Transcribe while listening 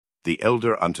the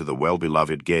elder unto the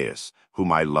well-beloved Gaius,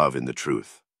 whom I love in the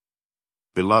truth.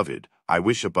 Beloved, I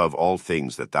wish above all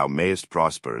things that thou mayest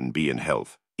prosper and be in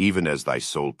health, even as thy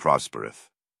soul prospereth.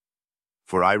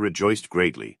 For I rejoiced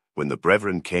greatly, when the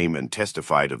brethren came and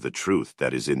testified of the truth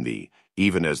that is in thee,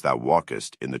 even as thou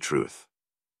walkest in the truth.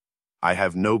 I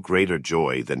have no greater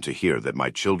joy than to hear that my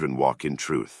children walk in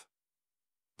truth.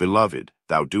 Beloved,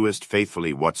 thou doest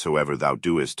faithfully whatsoever thou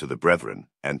doest to the brethren,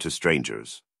 and to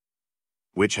strangers,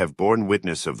 which have borne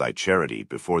witness of thy charity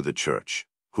before the church,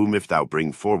 whom if thou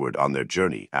bring forward on their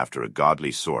journey after a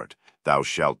godly sort, thou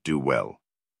shalt do well.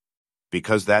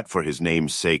 Because that for his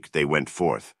name's sake they went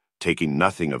forth, taking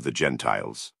nothing of the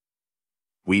Gentiles.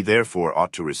 We therefore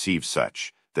ought to receive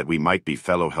such, that we might be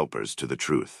fellow helpers to the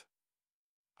truth.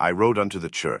 I wrote unto the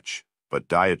church, but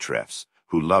Diotrephes,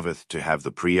 who loveth to have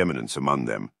the preeminence among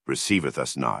them, receiveth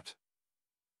us not.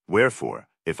 Wherefore,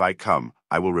 if I come,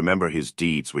 I will remember his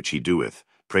deeds which he doeth,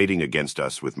 prating against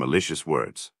us with malicious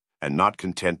words, and not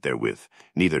content therewith,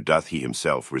 neither doth he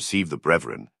himself receive the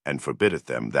brethren, and forbiddeth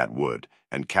them that would,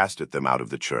 and casteth them out of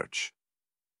the church.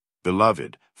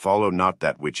 Beloved, follow not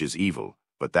that which is evil,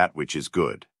 but that which is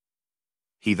good.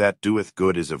 He that doeth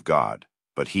good is of God,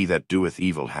 but he that doeth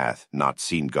evil hath not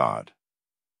seen God.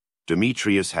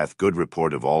 Demetrius hath good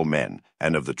report of all men,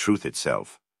 and of the truth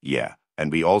itself, yea,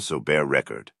 and we also bear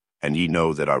record, and ye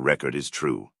know that our record is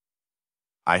true.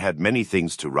 I had many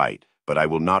things to write, but I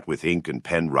will not with ink and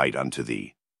pen write unto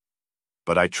thee.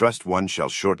 But I trust one shall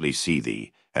shortly see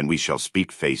thee, and we shall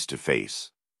speak face to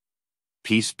face.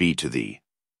 Peace be to thee.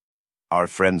 Our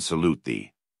friends salute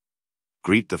thee.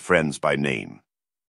 Greet the friends by name.